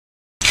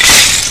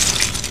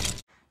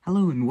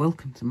Hello and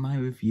welcome to my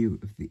review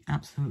of the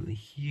absolutely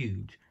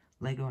huge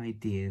LEGO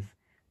Ideas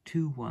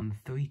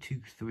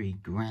 21323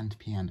 grand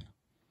piano.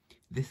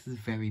 This is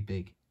very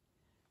big.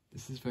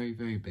 This is very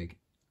big.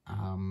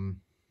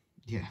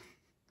 Yeah.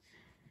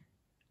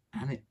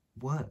 And it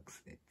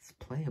works. It's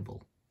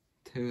playable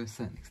to a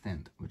certain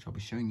extent, which I'll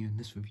be showing you in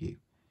this review.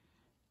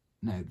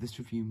 Now, this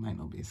review might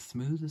not be as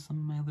smooth as some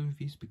of my other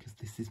reviews because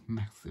this is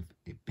massive.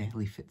 It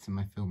barely fits in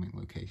my filming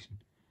location.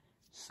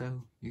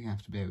 So, you're going to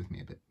have to bear with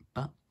me a bit.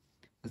 But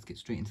let's get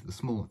straight into the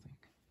smaller thing.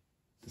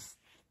 The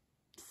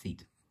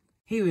seat.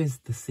 Here is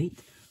the seat,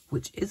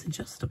 which is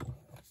adjustable.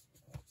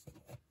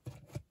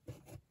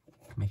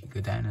 Make it go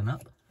down and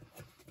up.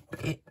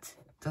 It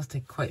does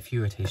take quite a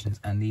few rotations,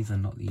 and these are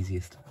not the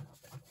easiest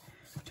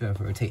to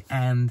ever rotate.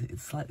 And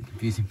it's slightly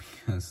confusing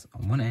because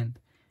on one end,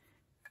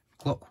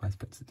 clockwise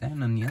puts it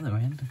down, on the other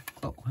end,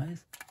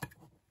 clockwise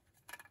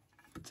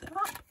puts it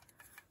up.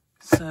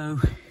 So,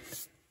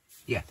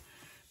 yeah,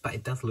 but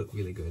it does look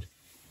really good.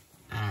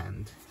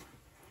 And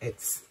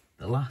it's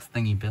the last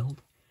thing you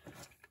build,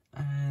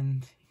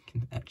 and you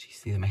can actually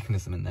see the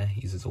mechanism in there.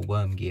 It uses a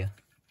worm gear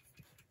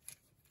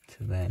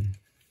to then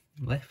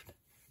lift.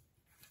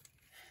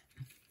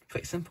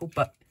 Pretty simple,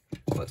 but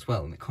works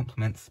well, and it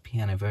complements the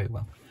piano very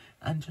well.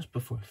 And just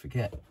before I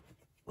forget,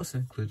 also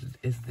included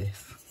is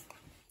this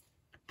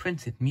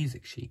printed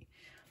music sheet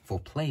for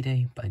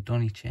Playday by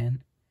Donnie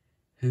Chen,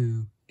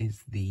 who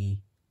is the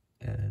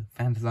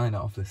fan designer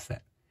of this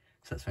set.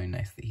 So that's very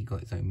nice that he got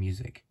his own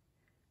music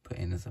put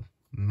in as a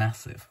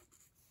massive,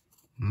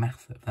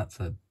 that's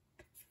a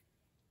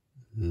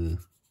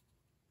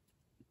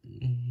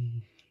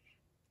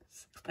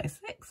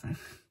 6x6, I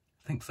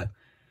think so.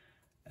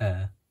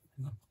 Hang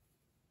on.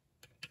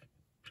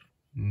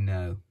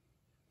 No,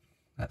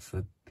 that's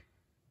a,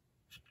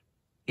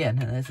 yeah,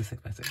 no, that's a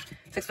 6x6.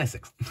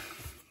 6x6.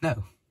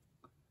 No,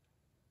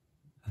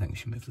 I think we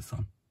should move this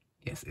on.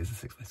 Yes, it is a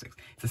 6x6.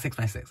 It's a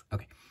 6x6.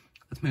 Okay,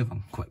 let's move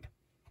on quick.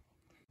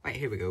 Right,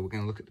 here we go. We're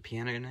going to look at the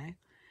piano now.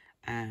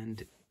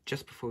 And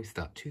just before we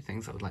start, two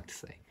things I would like to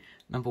say.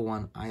 Number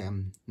one, I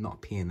am not a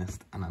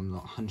pianist, and I'm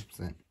not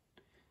 100%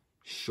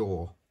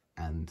 sure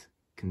and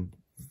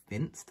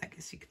convinced, I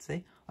guess you could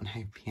say, on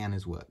how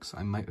pianos work. So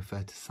I might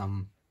refer to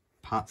some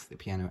parts of the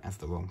piano as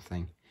the wrong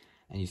thing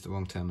and use the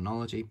wrong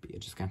terminology, but you're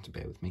just going to have to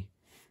bear with me.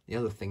 The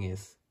other thing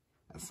is,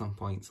 at some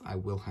points, I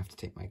will have to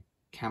take my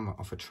camera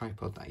off a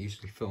tripod that I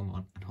usually film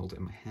on and hold it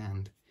in my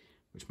hand,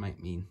 which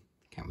might mean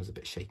the camera's a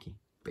bit shaky,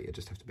 but you'll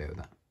just have to bear with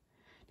that.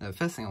 Now, the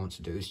first thing I want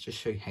to do is just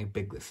show you how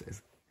big this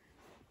is.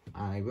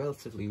 I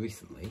relatively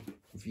recently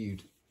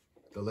reviewed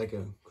the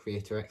LEGO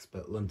Creator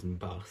Expert London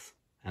Bass,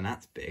 and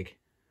that's big,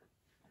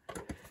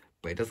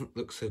 but it doesn't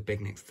look so big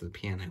next to the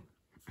piano.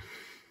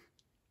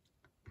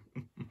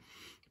 The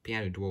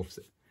piano dwarfs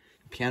it.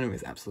 The piano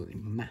is absolutely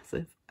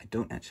massive. I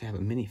don't actually have a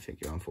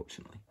minifigure,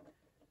 unfortunately,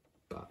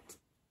 but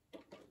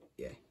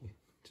yeah, you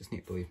just need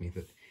to believe me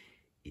that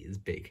it is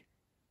big.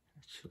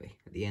 Actually,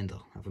 at the end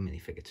I'll have a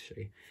minifigure to show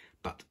you,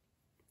 but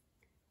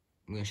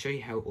I'm going to show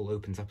you how it all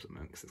opens up at the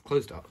moment, because it's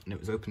closed up, and it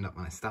was opened up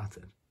when I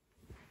started.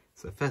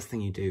 So the first thing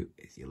you do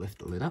is you lift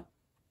the lid up,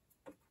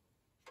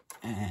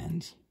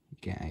 and you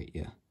get out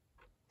your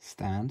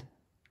stand,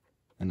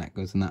 and that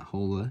goes in that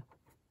hole there.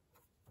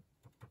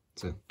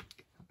 So, how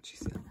do you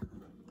see that?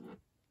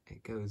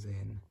 It goes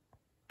in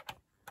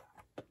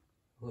a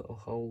little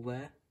hole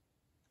there.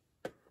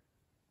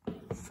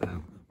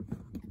 So,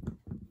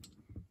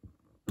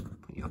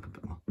 put you up a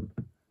bit more.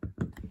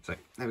 So,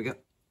 there we go.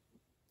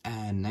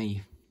 And now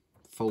you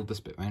fold this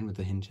bit around with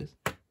the hinges,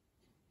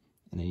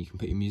 and then you can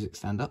put your music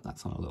stand up.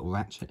 That's on a little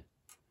ratchet,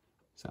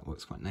 so that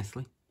works quite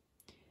nicely.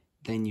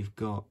 Then you've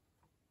got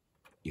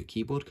your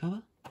keyboard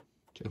cover,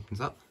 which opens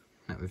up,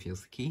 that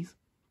reveals the keys.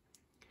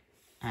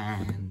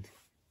 And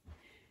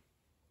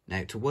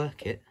now to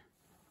work it,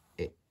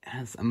 it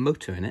has a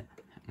motor in it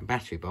and a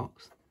battery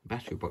box. The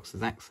battery box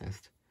is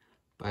accessed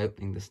by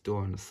opening this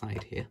door on the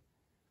side here,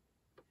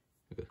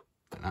 like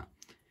that.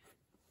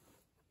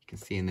 You can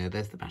see in there,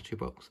 there's the battery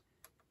box.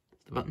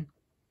 There's the button.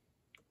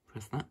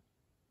 Press that,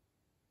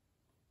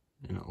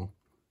 and it'll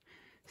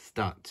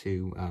start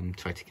to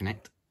try to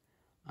connect.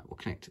 I will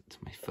connect it to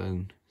my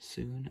phone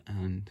soon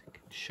and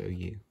show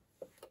you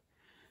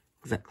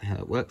exactly how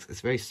it works.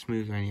 It's very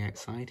smooth around the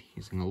outside,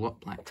 using a lot of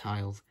black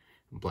tiles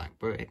and black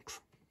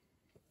bricks.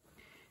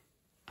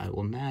 I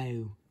will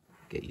now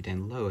get you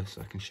down lower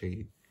so I can show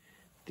you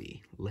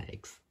the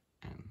legs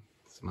and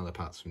some other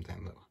parts from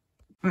down lower.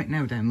 Right,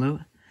 now down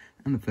lower.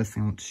 And the first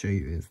thing I want to show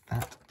you is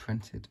that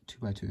printed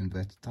 2x2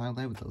 inverted tile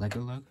there with the LEGO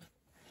logo.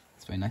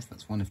 It's very nice.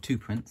 That's one of two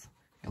prints.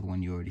 The other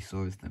one you already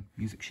saw is the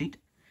music sheet.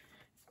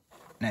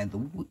 Now,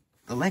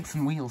 the legs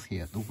and wheels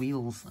here, the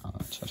wheels are,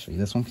 I'll show you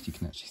this one because you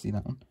can actually see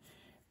that one.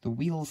 The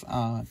wheels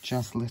are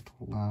just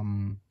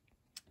little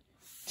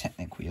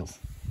Technic wheels.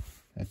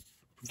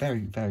 They're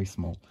very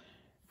small,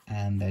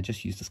 and they're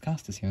just used as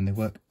casters here, and they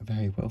work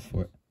very well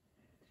for it.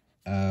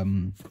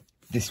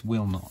 This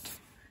will not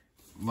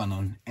run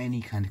on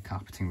any kind of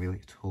carpeting really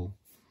at all.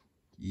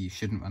 You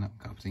shouldn't run up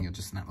carpeting, you'll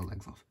just snap the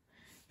legs off.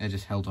 They're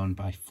just held on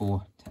by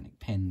 4 Technic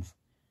pins.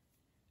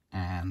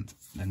 And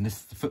then this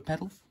is the foot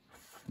pedal.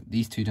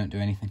 These two don't do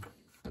anything,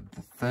 but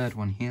the third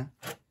one here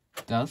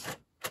does.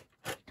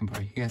 You can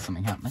probably hear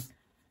something happening.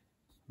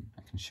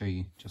 I can show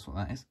you just what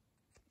that is.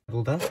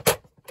 Pedal does.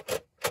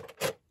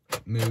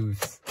 It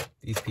moves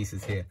these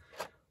pieces here,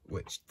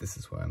 which this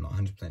is where I'm not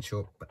 100%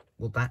 sure, but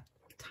will that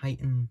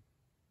tighten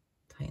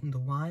the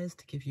wires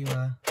to give you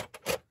a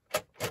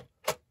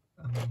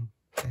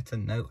better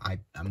note?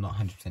 I'm not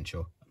 100%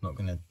 sure. I'm not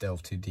going to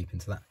delve too deep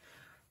into that.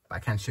 But I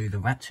can show you the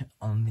ratchet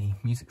on the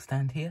music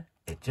stand here.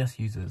 It just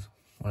uses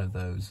one of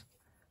those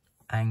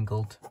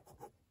angled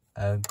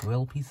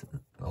grill pieces,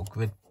 or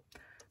grid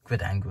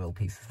and grill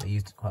pieces. They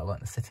used it quite a lot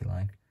in the City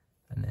line.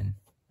 And then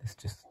this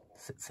just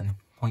sits in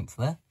points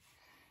there.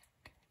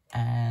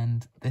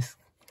 And this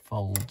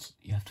folds,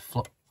 you have to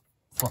flop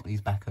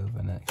these back over,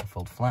 and then it can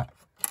fold flat.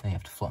 Then you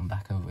have to flop them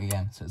back over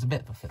again. So it's a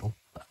bit of a fiddle,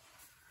 but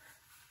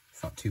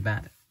it's not too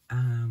bad.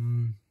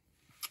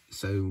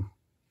 So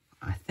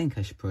I think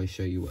I should probably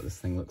show you what this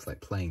thing looks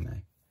like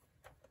playing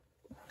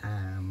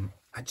now.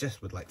 I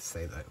just would like to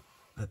say though,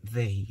 that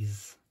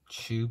these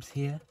tubes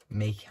here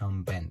may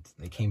come bent.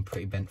 They came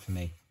pretty bent for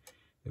me.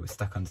 They were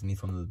stuck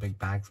underneath one of the big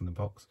bags in the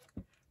box,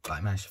 but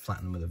I managed to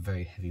flatten them with a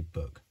very heavy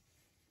book.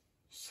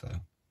 So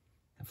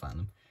I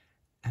flattened them.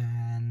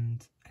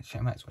 And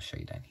actually I might as well show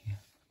you down here.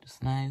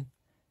 Just now, you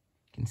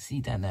can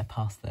see down there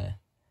past there,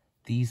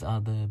 these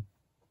are the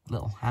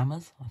little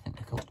hammers, I think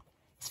they're called.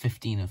 There's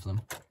 15 of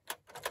them.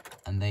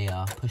 And they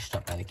are pushed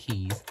up by the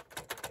keys.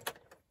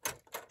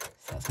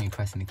 So that's me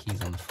pressing the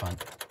keys on the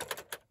front.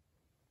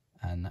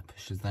 And that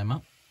pushes them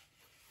up.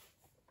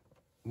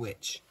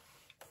 Which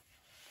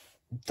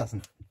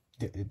doesn't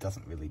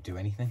really do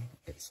anything.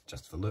 It's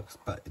just for looks,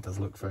 but it does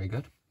look very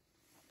good.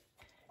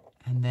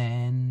 And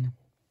then,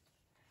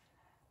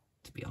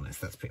 to be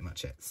honest, that's pretty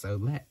much it. So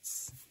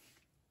let's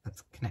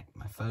connect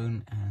my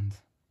phone and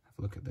have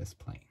a look at this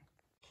playing.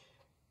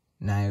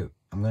 Now,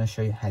 I'm going to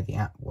show you how the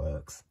app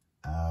works.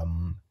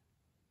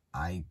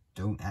 I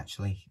don't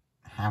actually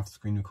have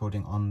screen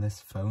recording on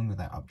this phone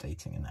without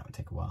updating, and that would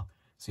take a while.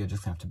 So you're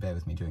just going to have to bear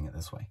with me doing it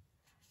this way.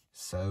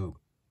 So,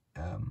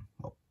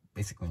 well,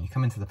 basically when you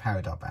come into the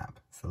Powered Up app,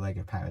 it's the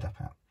LEGO Powered Up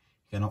app,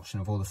 you get an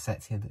option of all the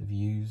sets here that have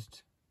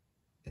used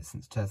it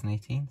since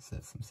 2018. So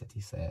there's some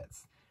city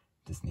sets,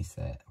 Disney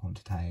set,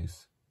 Haunted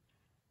House,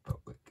 but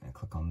we're going to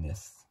click on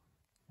this,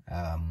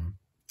 the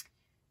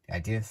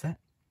idea set.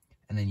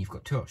 And then you've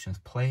got two options,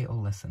 play or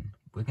listen.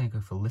 We're going to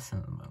go for listen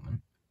at the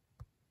moment.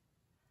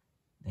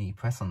 Then you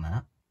press on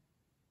that.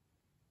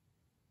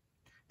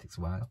 It takes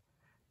a while.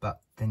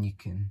 But then you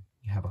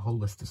have a whole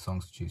list of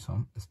songs to choose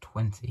from. There's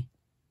 20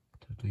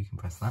 total. You can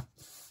press that.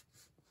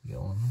 You get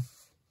all of them.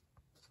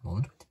 It's more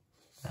than 20.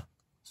 No,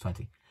 it's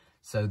 20.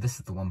 So this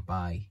is the one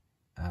by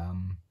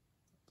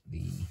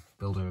the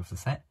builder of the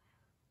set.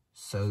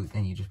 So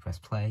then you just press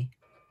play.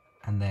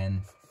 And then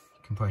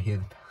you can probably hear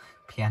the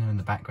piano in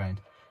the background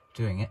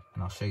doing it,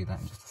 and I'll show you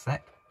that in just a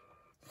sec.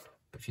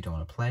 But if you don't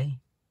want to play,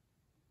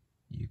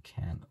 you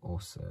can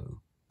also,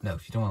 no,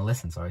 if you don't want to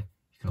listen, sorry,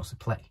 you can also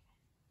play.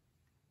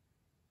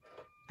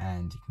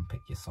 And you can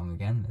pick your song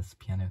again. There's the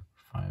piano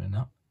firing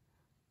up.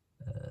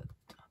 I don't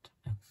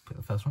know, pick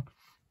the first one.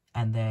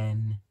 And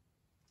then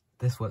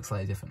this works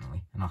slightly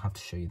differently, and I'll have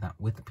to show you that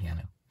with the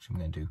piano, which I'm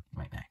going to do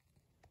right now.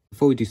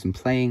 Before we do some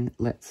playing,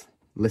 let's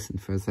listen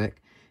for a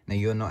sec. Now,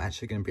 you're not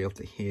actually going to be able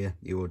to hear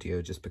the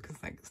audio just because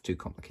it's too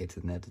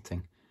complicated in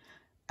editing.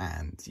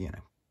 And, you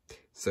know,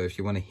 so if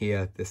you want to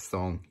hear this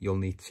song, you'll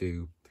need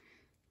to,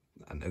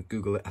 I don't know,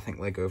 Google it. I think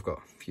LEGO have got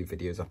a few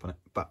videos up on it.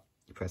 But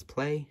you press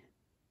play.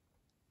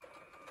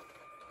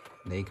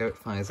 There you go, it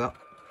fires up.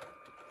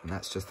 And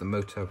that's just the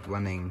motor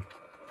running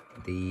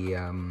the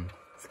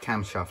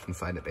camshaft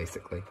inside it,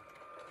 basically.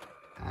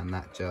 And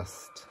that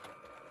just,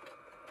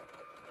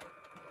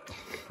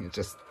 it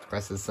just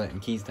presses certain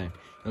keys down.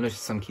 You'll notice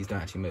some keys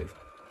don't actually move.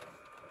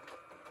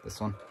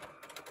 This one.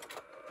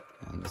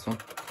 And this one.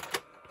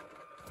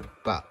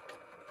 But,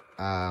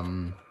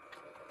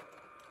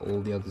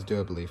 all the others do,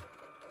 I believe.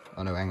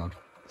 Oh no, hang on.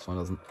 This one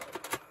doesn't.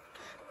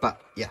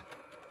 But, yeah.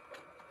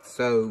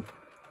 So,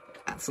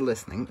 that's the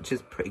listening, which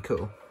is pretty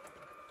cool.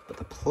 But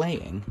the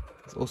playing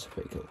is also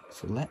pretty cool.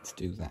 So let's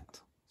do that.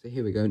 So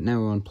here we go.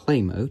 Now we're on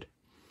play mode.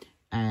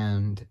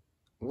 And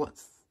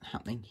what's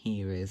happening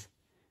here is,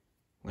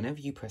 whenever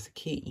you press a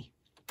key,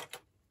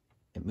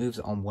 it moves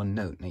it on one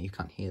note. Now you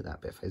can't hear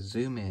that, but if I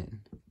zoom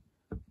in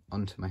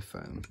onto my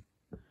phone,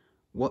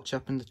 watch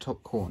up in the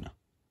top corner.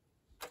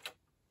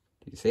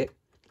 Do you see it?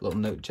 The little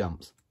note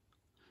jumps.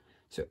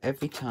 So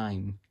every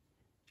time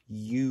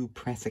you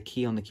press a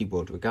key on the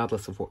keyboard,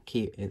 regardless of what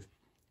key it is,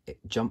 it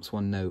jumps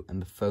one note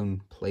and the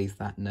phone plays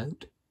that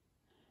note.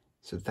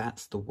 So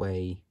that's the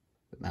way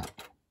that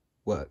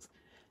works.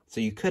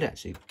 So you could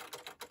actually,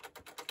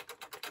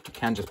 you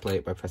can just play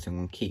it by pressing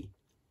one key,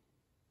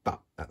 but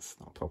that's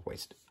not a proper way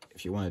to do it.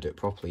 If you want to do it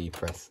properly, you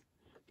press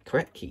the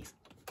correct keys.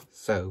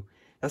 So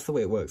that's the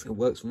way it works. It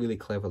works really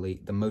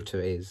cleverly. The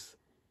motor is,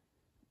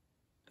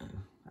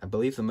 I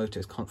believe the motor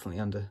is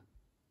constantly under,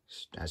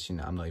 actually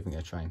no, I'm not even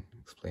going to try and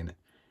explain it.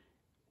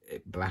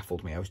 it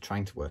baffled me. I was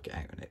trying to work it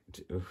out, and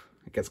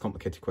it gets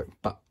complicated quick,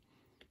 but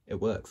it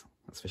works,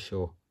 that's for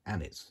sure,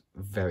 and it's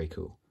very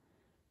cool.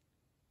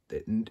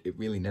 It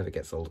really never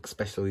gets old,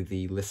 especially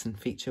the listen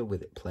feature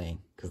with it playing,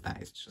 because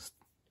that is just,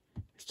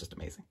 it's just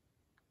amazing.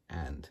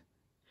 And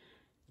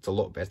it's a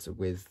lot better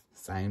with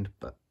sound,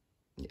 but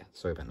yeah,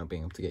 sorry about not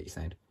being able to get you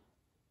sound.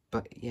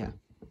 But yeah,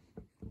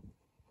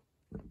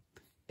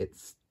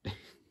 it's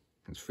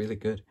it's really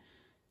good.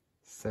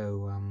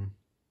 So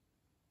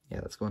yeah,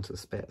 let's go on to the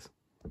spares.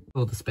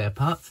 All the spare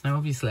parts. Now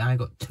obviously I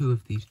got 2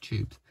 of these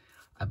tubes.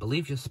 I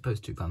believe you're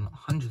supposed to, but I'm not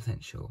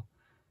 100% sure.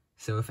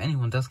 So if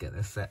anyone does get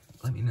this set,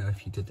 let me know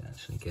if you did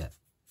actually get,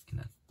 you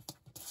know,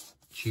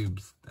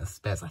 tubes as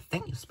spares. I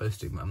think you're supposed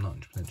to, but I'm not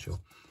 100% sure.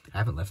 I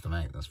haven't left them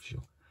out, that's for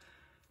sure.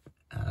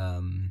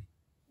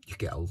 You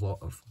get a lot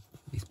of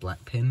these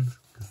black pins,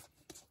 because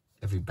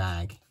every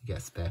bag you get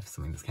a spare for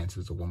something that's counted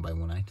as a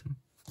 1x1 item.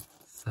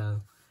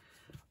 So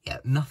yeah,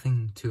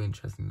 nothing too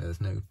interesting. There's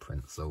no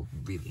prints or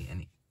really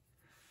any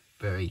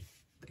very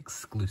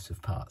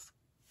exclusive parts.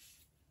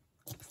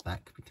 I guess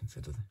that could be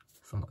considered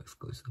somewhat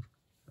exclusive.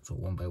 That's a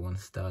 1x1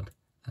 stud.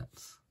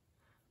 That's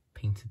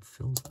painted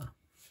silver.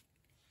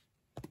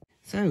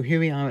 So here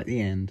we are at the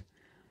end.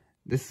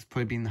 This has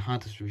probably been the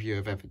hardest review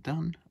I've ever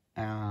done.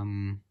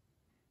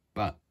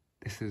 But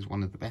this is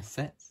one of the best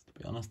sets, to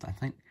be honest, I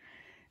think.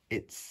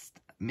 It's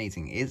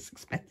amazing. It's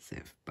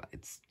expensive, but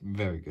it's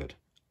very good.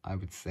 I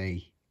would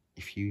say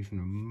if you even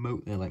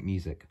remotely like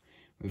music,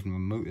 or even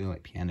remotely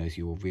like pianos,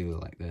 you will really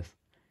like this.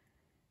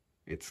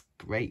 It's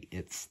great.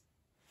 It's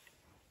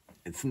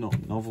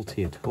not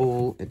novelty at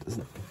all. It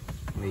doesn't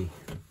really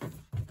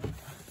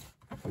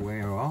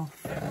wear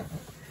off.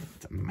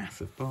 It's a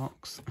massive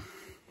box.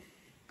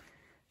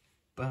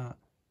 But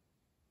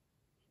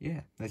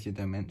yeah, there's your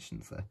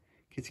dimensions there.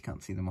 In case you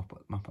can't see them up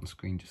on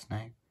screen just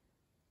now.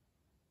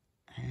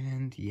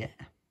 And yeah.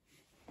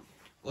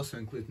 Also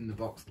included in the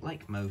box,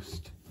 like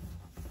most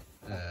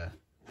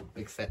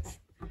big sets,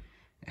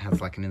 it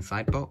has like an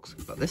inside box,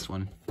 but this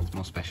one is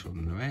more special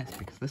than the rest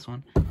because this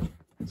one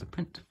has a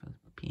print for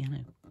the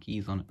piano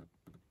keys on it.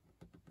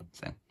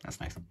 So that's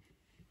nice.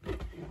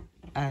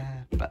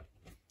 But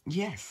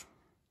yes,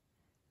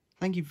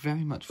 thank you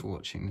very much for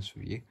watching this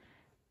review.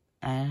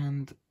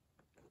 And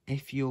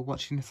if you're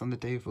watching this on the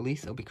day of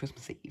release, it'll be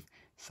Christmas Eve.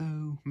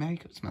 So Merry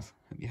Christmas.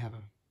 Hope you have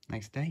a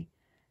nice day.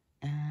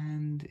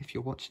 And if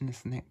you're watching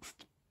this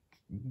next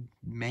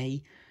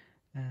May,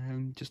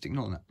 just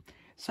ignore that.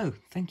 So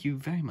thank you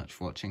very much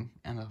for watching,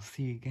 and I'll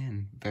see you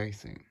again very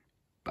soon.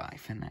 Bye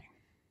for now.